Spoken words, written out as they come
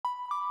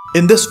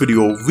In this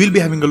video, we'll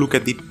be having a look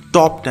at the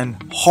top 10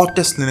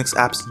 hottest Linux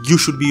apps you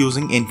should be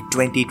using in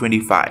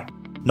 2025.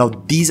 Now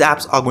these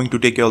apps are going to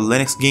take your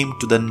Linux game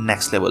to the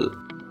next level.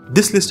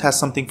 This list has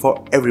something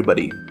for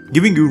everybody,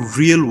 giving you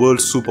real-world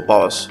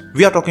superpowers.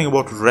 We are talking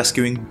about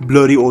rescuing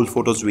blurry old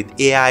photos with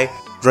AI,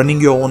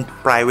 running your own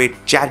private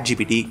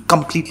ChatGPT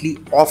completely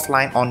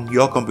offline on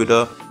your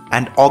computer,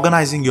 and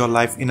organizing your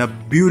life in a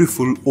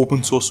beautiful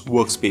open source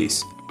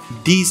workspace.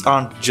 These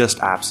aren't just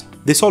apps,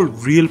 they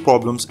solve real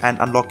problems and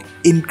unlock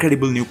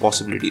incredible new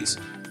possibilities.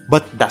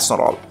 But that's not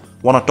all.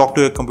 Wanna talk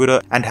to your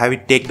computer and have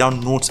it take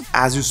down notes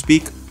as you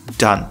speak?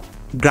 Done.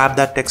 Grab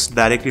that text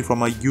directly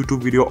from a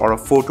YouTube video or a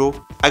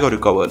photo, I got you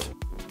covered.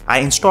 I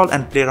installed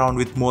and played around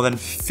with more than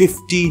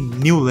 50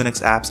 new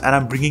Linux apps and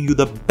I'm bringing you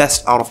the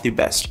best out of the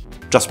best.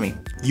 Trust me,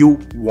 you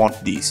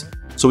want these.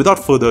 So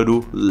without further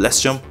ado,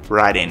 let's jump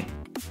right in.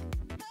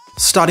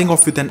 Starting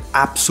off with an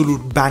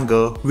absolute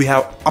banger, we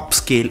have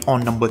Upscayl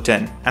on number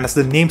 10, and as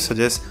the name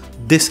suggests,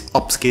 this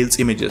upscales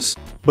images,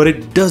 but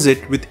it does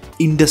it with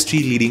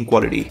industry-leading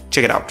quality.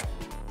 Check it out.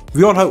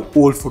 We all have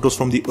old photos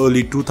from the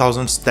early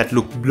 2000s that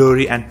look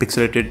blurry and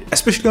pixelated,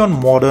 especially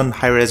on modern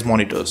high-res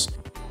monitors.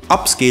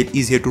 Upscayl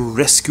is here to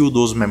rescue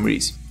those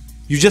memories.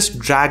 You just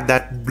drag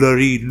that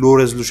blurry,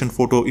 low-resolution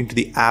photo into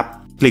the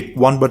app, click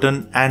one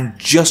button and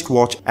just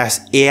watch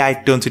as AI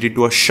turns it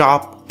into a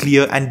sharp,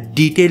 clear and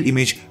detailed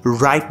image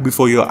right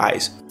before your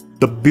eyes.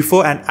 The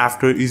before and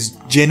after is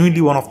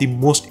genuinely one of the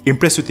most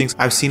impressive things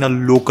I've seen a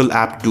local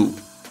app do.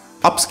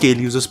 Upscayl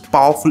uses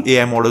powerful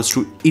AI models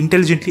to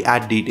intelligently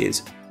add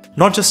details,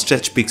 not just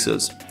stretch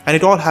pixels, and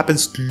it all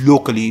happens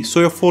locally so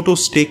your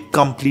photos stay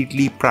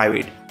completely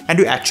private. And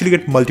you actually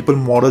get multiple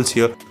models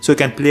here so you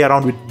can play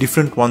around with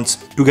different ones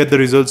to get the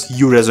results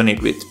you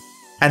resonate with.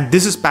 And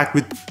this is packed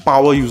with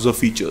power user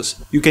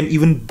features. You can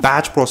even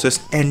batch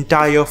process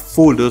entire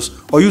folders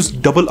or use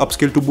double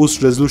upscale to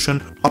boost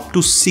resolution up to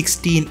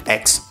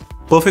 16x.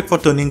 Perfect for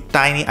turning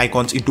tiny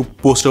icons into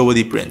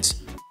poster-worthy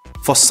prints.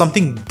 For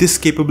something this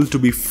capable to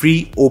be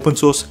free, open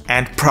source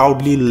and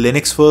proudly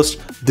Linux first,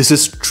 this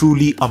is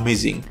truly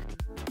amazing.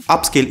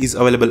 Upscayl is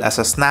available as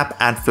a snap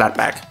and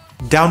Flatpak.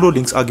 Download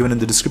links are given in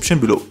the description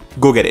below.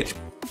 Go get it.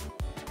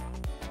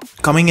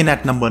 Coming in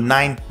at number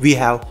 9, we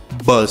have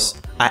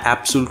Buzz. I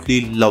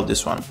absolutely love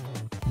this one.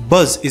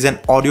 Buzz is an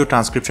audio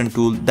transcription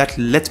tool that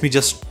lets me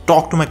just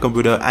talk to my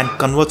computer and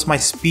converts my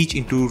speech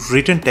into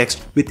written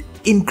text with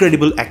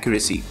incredible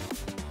accuracy.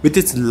 With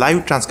its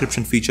live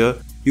transcription feature,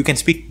 you can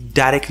speak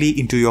directly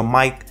into your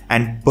mic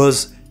and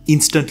Buzz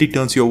instantly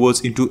turns your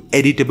words into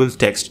editable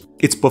text.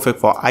 It's perfect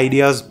for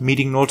ideas,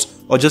 meeting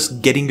notes, or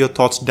just getting your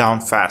thoughts down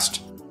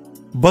fast.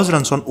 Buzz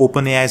runs on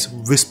OpenAI's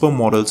Whisper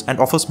models and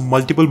offers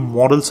multiple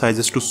model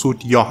sizes to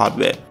suit your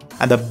hardware.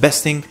 And the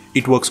best thing,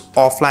 it works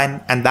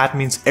offline and that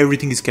means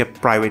everything is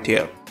kept private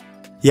here.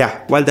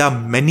 Yeah, while there are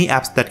many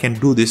apps that can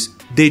do this,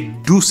 they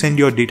do send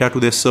your data to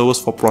their servers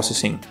for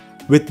processing.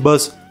 With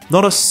Buzz,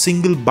 not a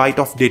single byte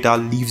of data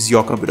leaves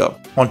your computer.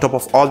 On top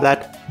of all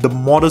that, the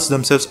models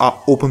themselves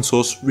are open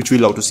source, which we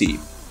love to see.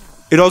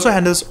 It also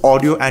handles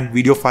audio and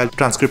video file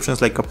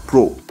transcriptions like a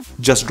pro.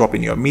 Just drop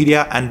in your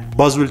media and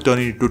Buzz will turn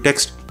it into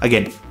text,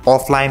 again,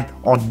 offline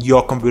on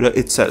your computer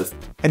itself.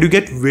 And you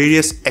get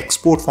various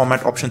export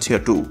format options here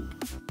too.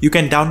 You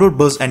can download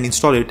Buzz and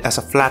install it as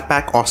a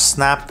Flatpak or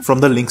Snap from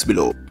the links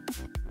below.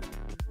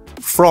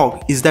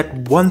 Frog is that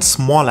one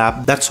small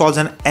app that solves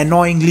an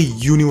annoyingly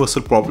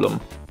universal problem: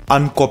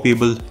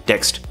 uncopyable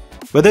text.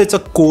 Whether it's a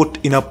quote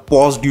in a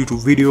pause due to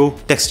video,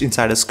 text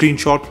inside a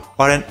screenshot,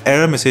 or an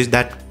error message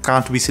that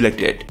can't be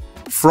selected,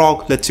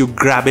 Frog lets you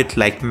grab it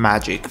like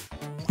magic.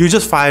 You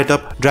just fire it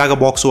up, drag a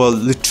box over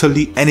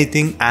literally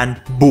anything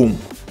and boom,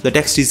 the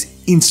text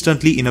is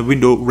instantly in a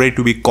window ready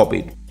to be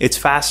copied. It's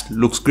fast,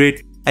 looks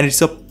great, and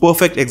it's a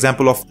perfect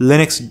example of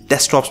Linux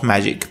desktop's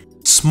magic.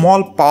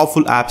 Small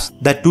powerful apps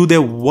that do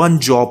their one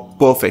job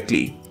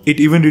perfectly. It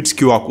even reads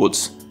QR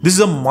codes. This is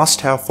a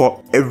must-have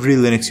for every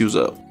Linux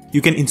user.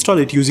 You can install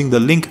it using the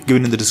link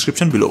given in the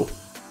description below.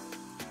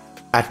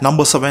 At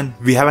number 7,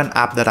 we have an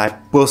app that I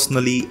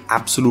personally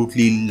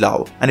absolutely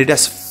love, and it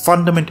has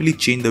fundamentally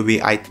changed the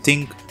way I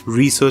think,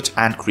 research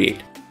and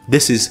create.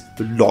 This is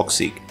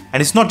Logseq,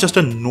 and it's not just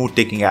a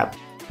note-taking app.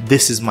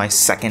 This is my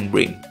second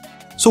brain.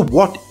 So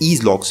what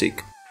is Logseq?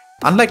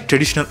 Unlike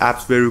traditional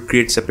apps where you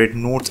create separate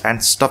notes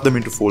and stuff them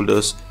into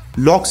folders,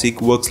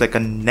 Logseq works like a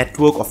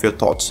network of your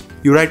thoughts.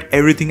 You write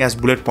everything as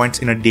bullet points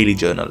in a daily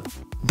journal.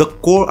 The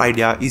core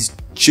idea is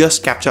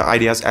just capture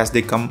ideas as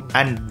they come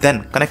and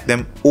then connect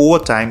them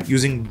over time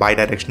using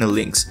bidirectional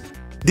links.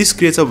 This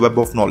creates a web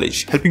of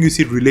knowledge, helping you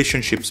see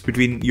relationships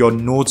between your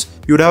notes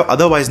you would have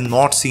otherwise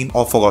not seen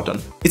or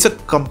forgotten. It's a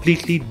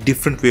completely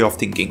different way of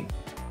thinking.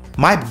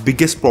 My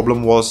biggest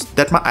problem was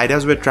that my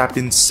ideas were trapped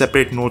in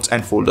separate notes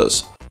and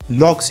folders.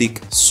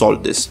 Logseq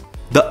solved this.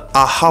 The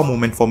aha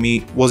moment for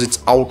me was its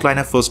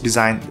outliner first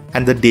design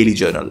and the daily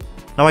journal.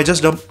 Now I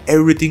just dump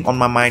everything on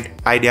my mind,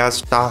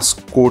 ideas,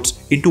 tasks,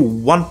 quotes into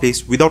one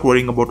place without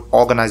worrying about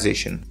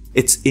organization.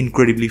 It's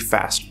incredibly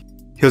fast.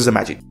 Here's the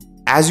magic.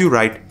 As you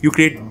write, you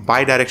create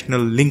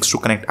bidirectional links to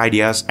connect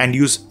ideas and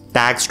use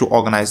tags to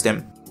organize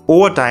them.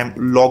 Over time,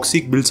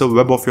 Logseq builds a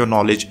web of your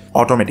knowledge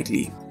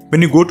automatically.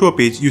 When you go to a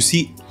page, you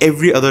see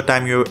every other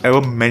time you have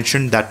ever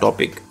mentioned that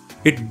topic.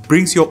 It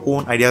brings your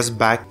own ideas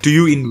back to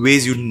you in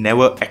ways you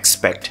never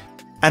expect.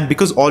 And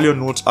because all your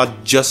notes are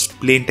just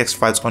plain text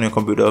files on your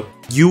computer,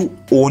 you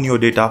own your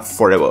data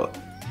forever.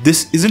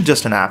 This isn't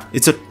just an app,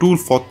 it's a tool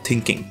for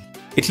thinking.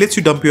 It lets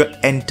you dump your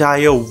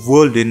entire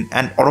world in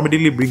and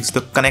automatically brings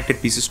the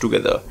connected pieces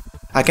together.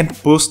 I can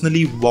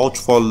personally vouch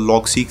for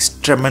Logseq's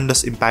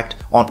tremendous impact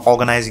on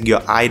organizing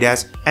your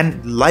ideas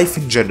and life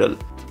in general.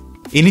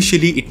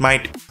 Initially, it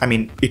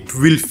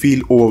will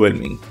feel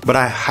overwhelming, but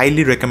I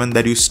highly recommend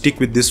that you stick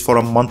with this for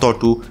a month or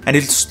two and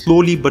it'll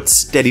slowly but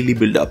steadily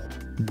build up.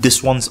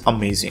 This one's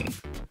amazing.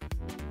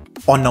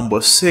 On number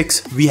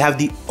 6, we have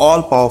the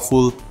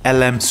all-powerful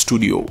LM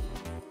Studio.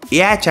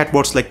 AI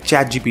chatbots like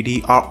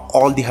ChatGPT are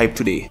all the hype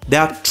today. They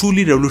are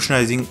truly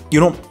revolutionizing,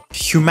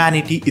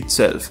 humanity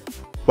itself.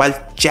 While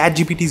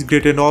ChatGPT is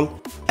great and all,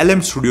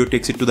 LM Studio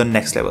takes it to the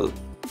next level.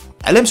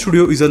 LM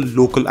Studio is a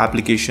local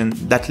application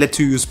that lets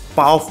you use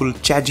powerful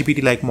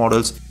ChatGPT-like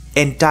models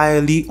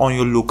entirely on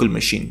your local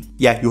machine.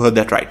 Yeah, you heard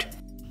that right.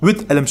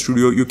 With LM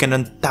Studio, you can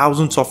run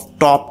thousands of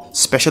top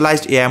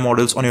specialized AI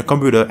models on your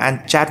computer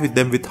and chat with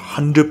them with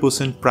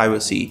 100%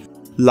 privacy.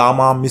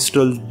 Llama,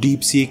 Mistral,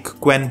 DeepSeek,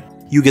 Qwen,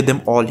 you get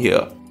them all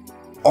here.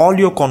 All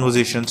your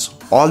conversations,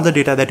 all the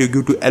data that you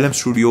give to LM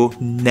Studio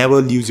never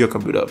leaves your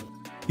computer.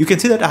 You can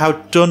see that I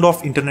have turned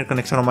off internet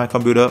connection on my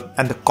computer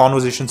and the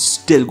conversation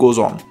still goes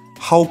on.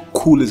 How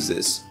cool is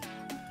this?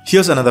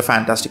 Here's another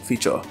fantastic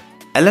feature.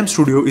 LM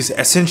Studio is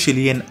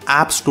essentially an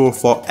app store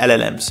for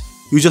LLMs.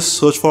 You just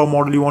search for a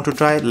model you want to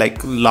try,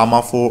 like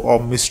Llama 4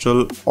 or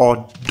Mistral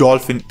or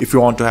Dolphin if you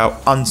want to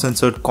have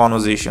uncensored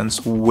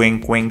conversations,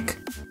 wink wink.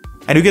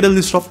 And you get a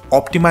list of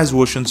optimized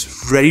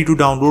versions ready to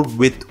download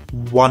with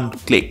one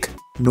click.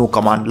 No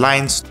command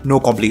lines, no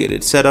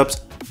complicated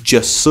setups,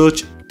 just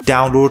search,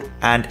 download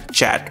and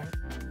chat.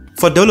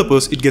 For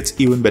developers, it gets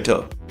even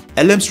better.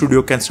 LM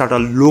Studio can start a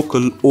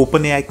local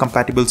OpenAI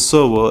compatible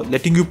server,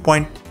 letting you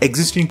point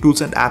existing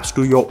tools and apps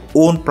to your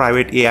own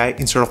private AI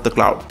instead of the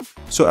cloud.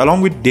 So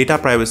along with data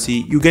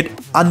privacy, you get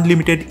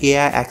unlimited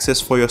AI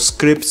access for your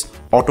scripts,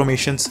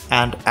 automations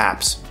and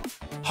apps.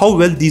 How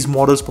well these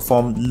models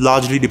perform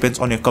largely depends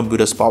on your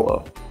computer's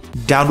power.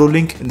 Download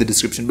link in the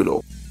description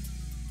below.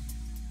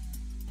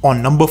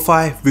 On number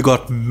 5, we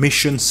got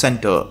Mission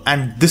Center,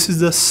 and this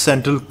is the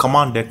central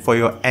command deck for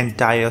your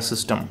entire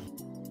system.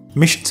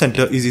 Mission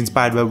Center is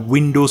inspired by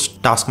Windows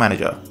Task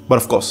Manager, but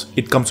of course,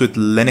 it comes with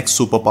Linux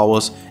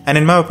superpowers, and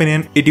in my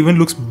opinion, it even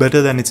looks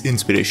better than its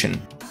inspiration.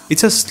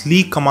 It's a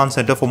sleek command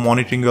center for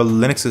monitoring your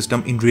Linux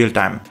system in real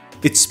time.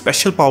 Its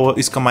special power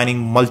is combining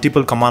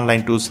multiple command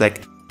line tools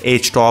like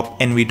htop,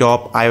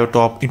 nvtop,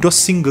 iotop into a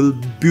single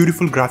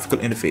beautiful graphical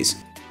interface.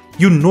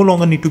 You no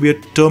longer need to be a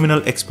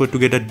terminal expert to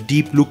get a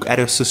deep look at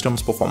your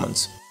system's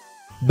performance.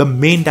 The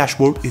main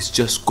dashboard is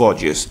just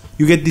gorgeous.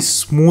 You get these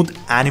smooth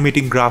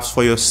animating graphs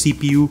for your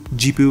CPU,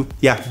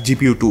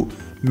 GPU too,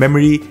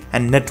 memory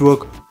and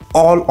network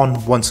all on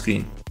one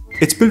screen.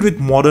 It's built with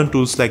modern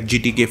tools like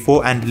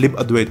GTK4 and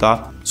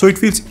libadwaita, so it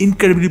feels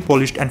incredibly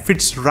polished and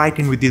fits right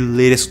in with the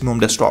latest GNOME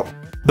desktop.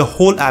 The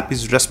whole app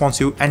is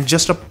responsive and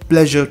just a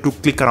pleasure to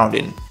click around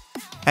in.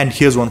 And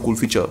here's one cool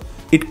feature.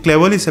 It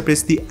cleverly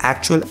separates the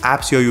actual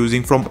apps you're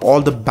using from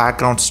all the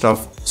background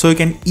stuff, so you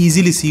can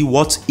easily see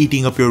what's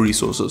eating up your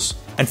resources.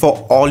 And for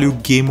all you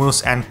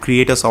gamers and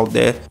creators out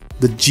there,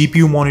 the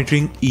GPU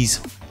monitoring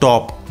is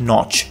top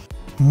notch.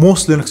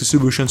 Most Linux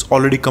distributions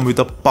already come with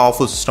a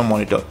powerful system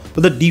monitor,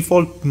 but the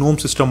default GNOME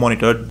system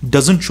monitor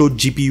doesn't show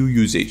GPU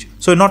usage,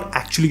 so you're not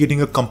actually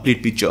getting a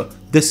complete picture.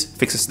 This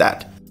fixes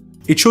that.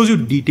 It shows you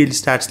detailed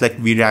stats like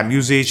VRAM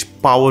usage,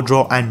 power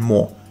draw and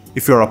more.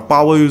 If you're a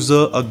power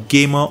user, a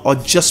gamer or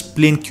just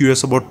plain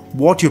curious about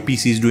what your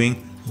PC is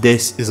doing,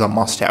 this is a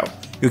must-have.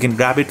 You can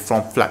grab it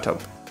from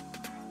Flatpak.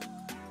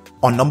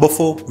 On number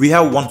 4, we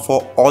have one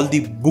for all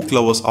the book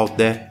lovers out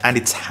there, and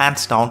it's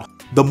hands down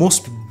the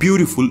most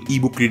beautiful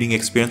ebook reading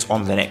experience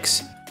on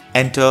Linux.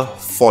 Enter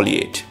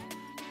Foliate.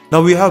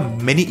 Now we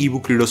have many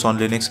ebook readers on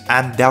Linux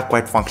and they are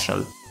quite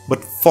functional, but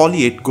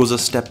Foliate goes a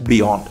step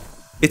beyond.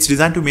 It's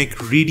designed to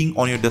make reading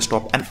on your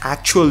desktop an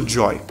actual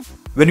joy.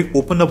 When you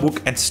open a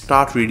book and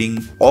start reading,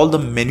 all the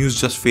menus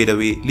just fade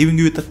away, leaving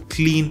you with a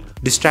clean,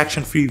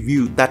 distraction-free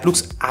view that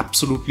looks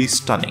absolutely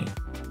stunning.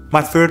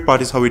 My favorite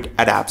part is how it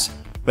adapts.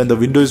 When the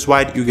window is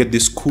wide, you get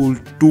this cool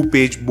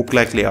 2-page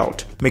book-like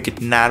layout. Make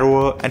it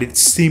narrower and it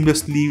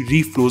seamlessly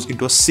reflows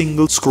into a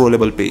single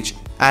scrollable page.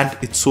 And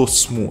it's so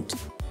smooth.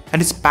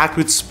 And it's packed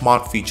with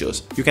smart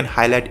features. You can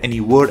highlight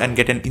any word and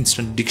get an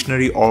instant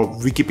dictionary or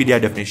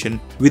Wikipedia definition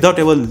without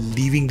ever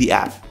leaving the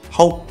app.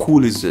 How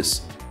cool is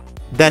this?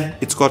 Then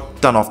it's got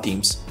a ton of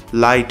themes.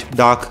 Light,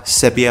 dark,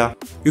 sepia.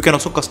 You can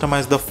also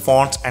customize the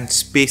fonts and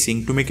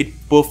spacing to make it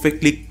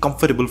perfectly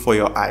comfortable for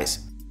your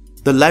eyes.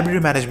 The library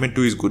management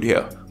too is good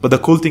here. But the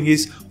cool thing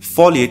is,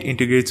 Foliate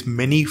integrates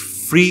many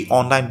free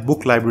online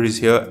book libraries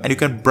here, and you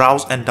can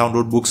browse and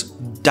download books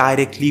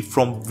directly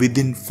from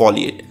within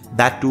Foliate,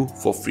 that too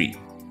for free.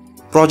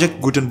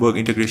 Project Gutenberg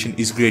integration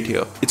is great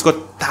here. It's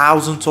got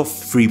thousands of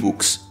free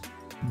books.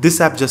 This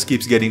app just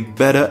keeps getting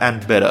better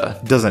and better,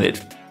 doesn't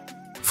it?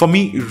 For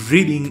me,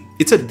 reading,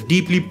 it's a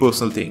deeply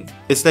personal thing.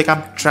 It's like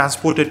I'm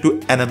transported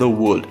to another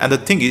world, and the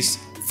thing is,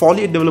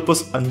 Foliate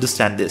developers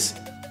understand this.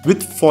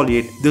 With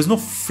Foliate, there's no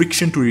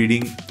friction to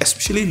reading,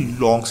 especially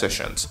long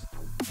sessions.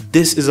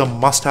 This is a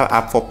must-have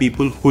app for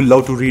people who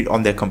love to read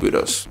on their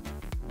computers.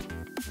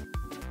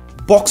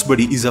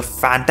 Boxbuddy is a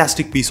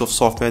fantastic piece of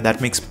software that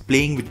makes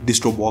playing with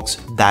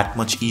DistroBox that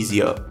much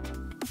easier.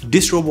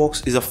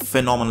 DistroBox is a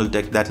phenomenal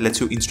tech that lets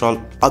you install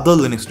other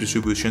Linux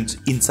distributions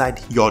inside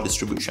your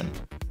distribution.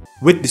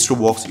 With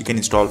DistroBox, you can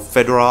install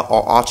Fedora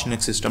or Arch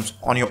Linux systems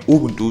on your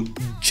Ubuntu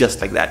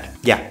just like that.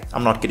 Yeah,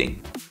 I'm not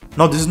kidding.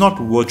 Now this is not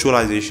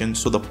virtualization,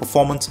 so the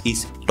performance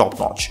is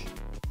top-notch.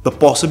 The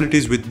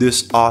possibilities with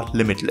this are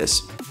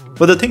limitless.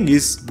 But the thing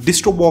is,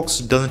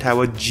 DistroBox doesn't have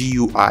a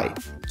GUI,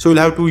 so you'll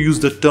have to use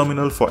the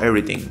terminal for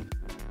everything.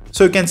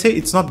 So you can say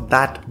it's not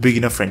that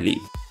beginner friendly.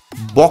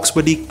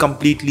 Boxbuddy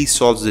completely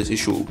solves this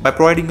issue by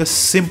providing a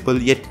simple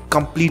yet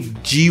complete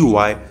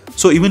GUI,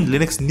 so even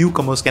Linux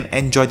newcomers can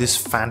enjoy this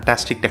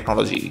fantastic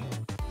technology.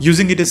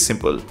 Using it is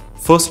simple.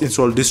 First,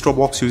 install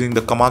DistroBox using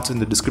the commands in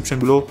the description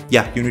below.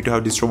 Yeah, you need to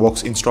have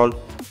DistroBox installed.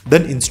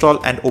 Then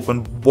install and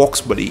open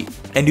Boxbuddy,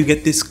 and you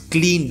get this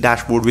clean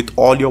dashboard with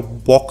all your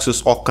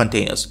boxes or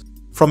containers.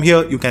 From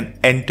here, you can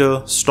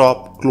enter,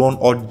 stop, clone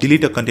or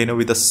delete a container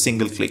with a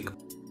single click.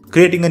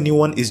 Creating a new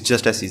one is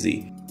just as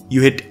easy.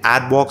 You hit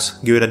add box,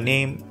 give it a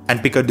name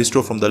and pick a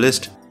distro from the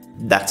list.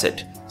 That's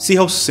it. See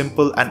how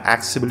simple and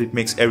accessible it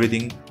makes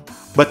everything?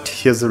 But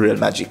here's the real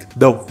magic,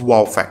 the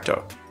wow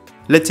factor.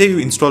 Let's say you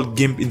install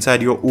GIMP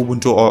inside your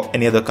Ubuntu or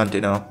any other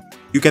container.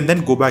 You can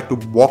then go back to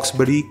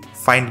Boxbuddy,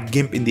 find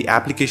GIMP in the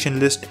application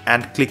list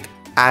and click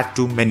add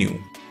to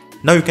menu.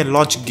 Now you can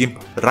launch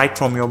GIMP right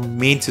from your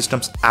main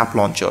system's app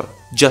launcher,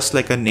 just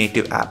like a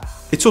native app.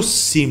 It's so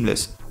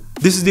seamless.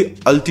 This is the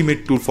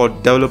ultimate tool for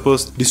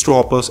developers,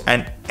 distro hoppers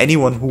and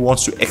anyone who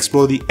wants to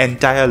explore the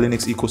entire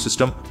Linux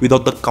ecosystem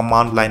without the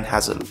command line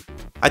hassle.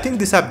 I think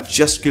this app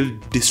just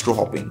killed distro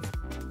hopping.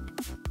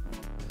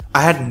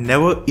 I had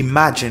never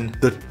imagined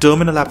the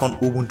terminal app on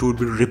Ubuntu would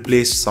be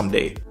replaced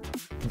someday.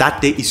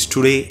 That day is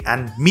today,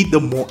 and meet the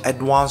more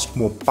advanced,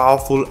 more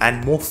powerful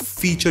and more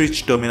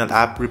feature-rich terminal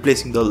app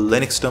replacing the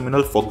Linux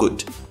terminal for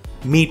good.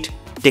 Meet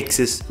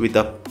Ptyxis with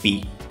a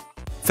P.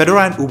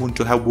 Fedora and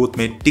Ubuntu have both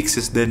made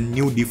Ptyxis their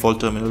new default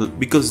terminal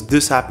because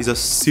this app is a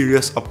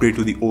serious upgrade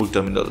to the old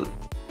terminal.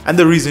 And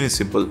the reason is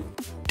simple.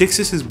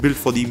 Ptyxis is built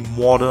for the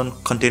modern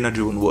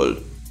container-driven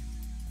world.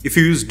 If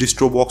you use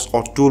DistroBox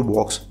or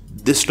Toolbox,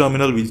 this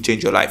terminal will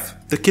change your life.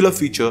 The killer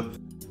feature,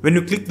 when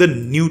you click the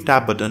new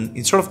tab button,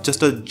 instead of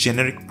just a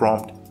generic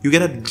prompt, you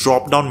get a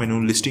drop-down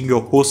menu listing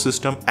your host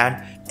system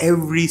and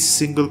every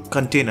single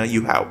container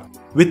you have.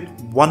 With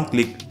one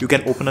click, you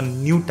can open a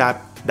new tab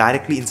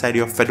directly inside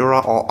your Fedora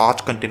or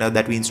Arch container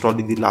that we installed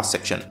in the last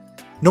section.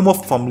 No more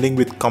fumbling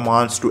with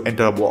commands to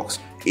enter a box.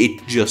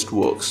 It just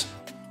works.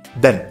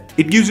 Then,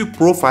 it gives you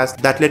profiles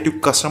that let you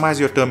customize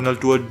your terminal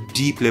to a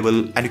deep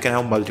level, and you can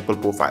have multiple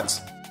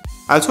profiles.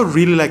 I also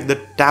really like the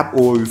tab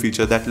overview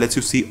feature that lets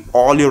you see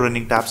all your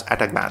running tabs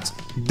at a glance.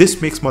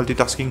 This makes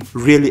multitasking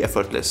really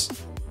effortless.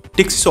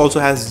 Ptyxis also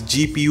has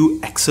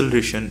GPU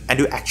acceleration, and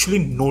you actually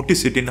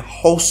notice it in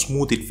how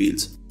smooth it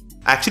feels.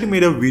 I actually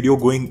made a video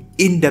going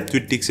in depth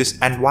with Ptyxis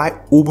and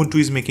why Ubuntu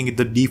is making it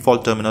the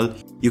default terminal.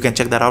 You can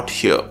check that out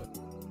here.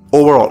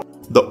 Overall,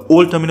 the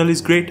old terminal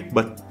is great,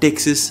 but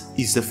Ptyxis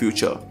is the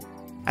future.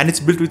 And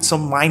it's built with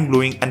some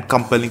mind-blowing and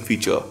compelling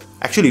feature.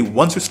 Actually,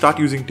 once you start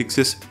using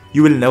Ptyxis,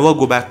 you will never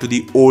go back to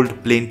the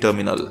old plain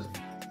terminal.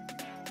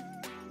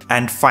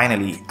 And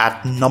finally,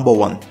 at number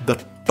 1,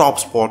 the top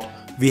spot,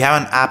 we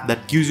have an app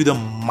that gives you the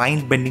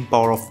mind-bending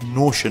power of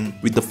Notion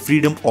with the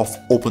freedom of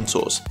open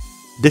source.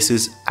 This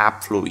is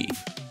Appflowy.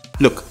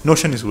 Look,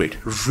 Notion is great,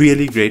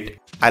 really great,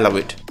 I love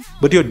it.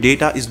 But your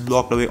data is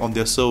locked away on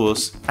their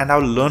servers, and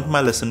I've learned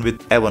my lesson with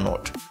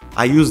Evernote.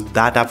 I used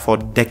that app for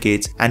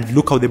decades and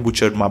look how they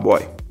butchered my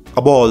boy.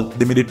 Above all,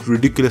 they made it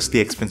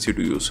ridiculously expensive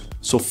to use,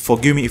 so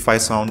forgive me if I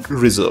sound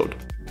reserved.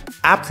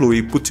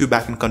 Appflowy puts you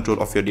back in control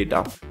of your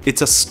data.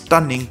 It's a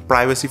stunning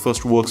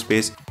privacy-first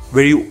workspace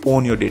where you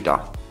own your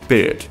data,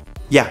 period.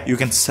 Yeah, you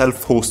can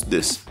self-host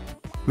this.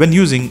 When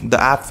using,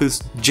 the app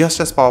feels just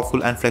as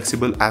powerful and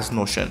flexible as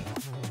Notion.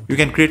 You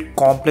can create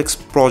complex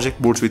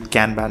project boards with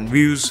Kanban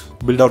views,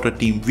 build out a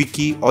team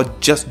wiki, or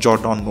just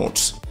jot down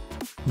notes.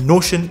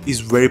 Notion is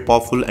very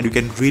powerful and you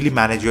can really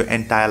manage your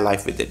entire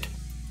life with it.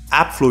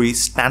 Appflowy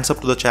stands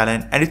up to the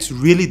challenge and it's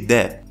really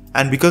there.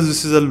 And because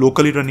this is a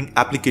locally running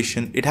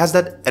application, it has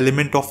that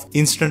element of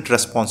instant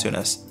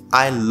responsiveness.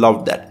 I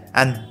love that.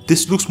 And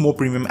this looks more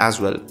premium as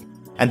well.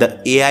 And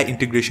the AI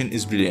integration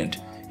is brilliant.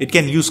 It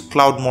can use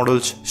cloud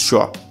models,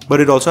 sure, but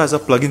it also has a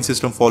plugin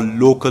system for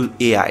local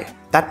AI.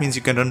 That means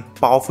you can run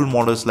powerful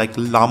models like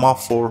Llama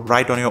 4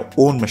 right on your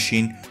own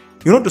machine,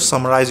 to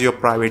summarize your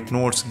private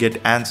notes,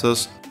 get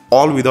answers,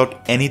 all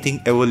without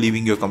anything ever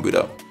leaving your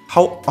computer.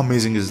 How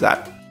amazing is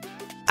that?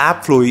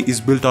 Appflowy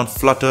is built on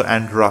Flutter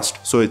and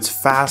Rust, so it's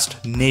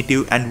fast,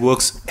 native, and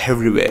works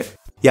everywhere.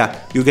 Yeah,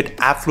 you get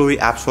Appflowy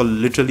apps for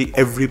literally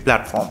every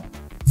platform.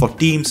 For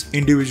teams,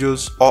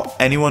 individuals, or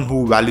anyone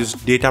who values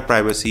data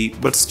privacy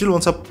but still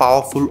wants a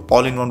powerful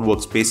all-in-one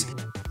workspace,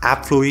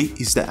 Appflowy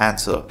is the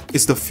answer.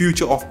 It's the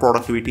future of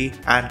productivity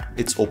and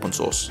it's open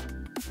source.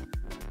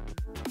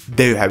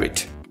 There you have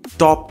it.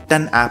 Top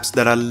 10 apps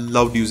that I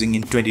loved using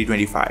in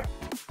 2025.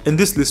 In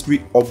this list,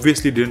 we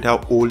obviously didn't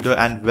have older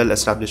and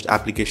well-established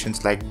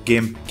applications like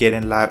GIMP,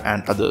 Kdenlive,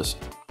 and others.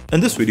 In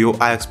this video,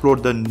 I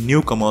explored the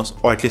newcomers,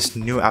 or at least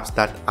new apps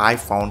that I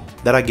found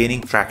that are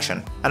gaining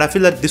traction, and I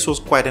feel that this was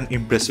quite an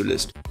impressive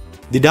list.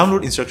 The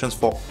download instructions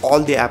for all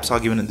the apps are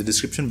given in the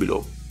description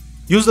below.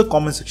 Use the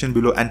comment section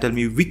below and tell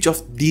me which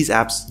of these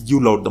apps you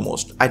loved the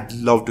most. I'd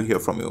love to hear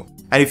from you.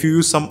 And if you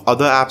use some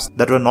other apps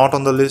that were not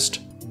on the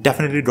list,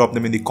 definitely drop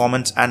them in the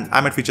comments and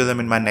I might feature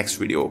them in my next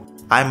video.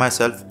 I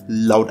myself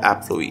loved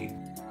Appflowy.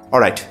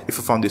 Alright, if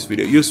you found this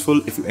video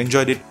useful, if you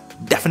enjoyed it,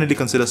 definitely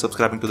consider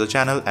subscribing to the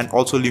channel and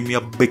also leave me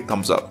a big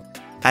thumbs up.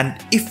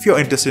 And if you're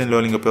interested in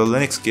learning up your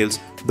Linux skills,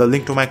 the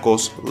link to my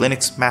course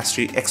Linux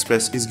Mastery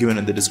Express is given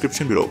in the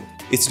description below.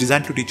 It's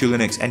designed to teach you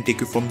Linux and take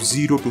you from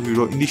zero to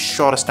hero in the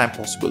shortest time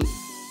possible.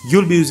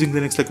 You'll be using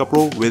Linux like a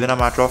pro within a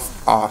matter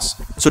of hours,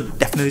 so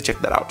definitely check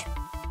that out.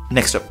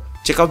 Next up,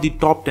 check out the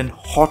top 10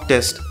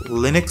 hottest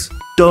Linux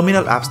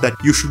terminal apps that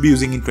you should be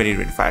using in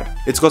 2025.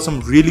 It's got some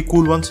really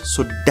cool ones,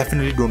 so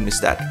definitely don't miss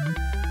that.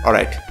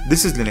 Alright,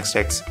 this is Linux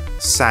Techs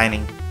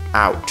signing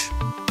out.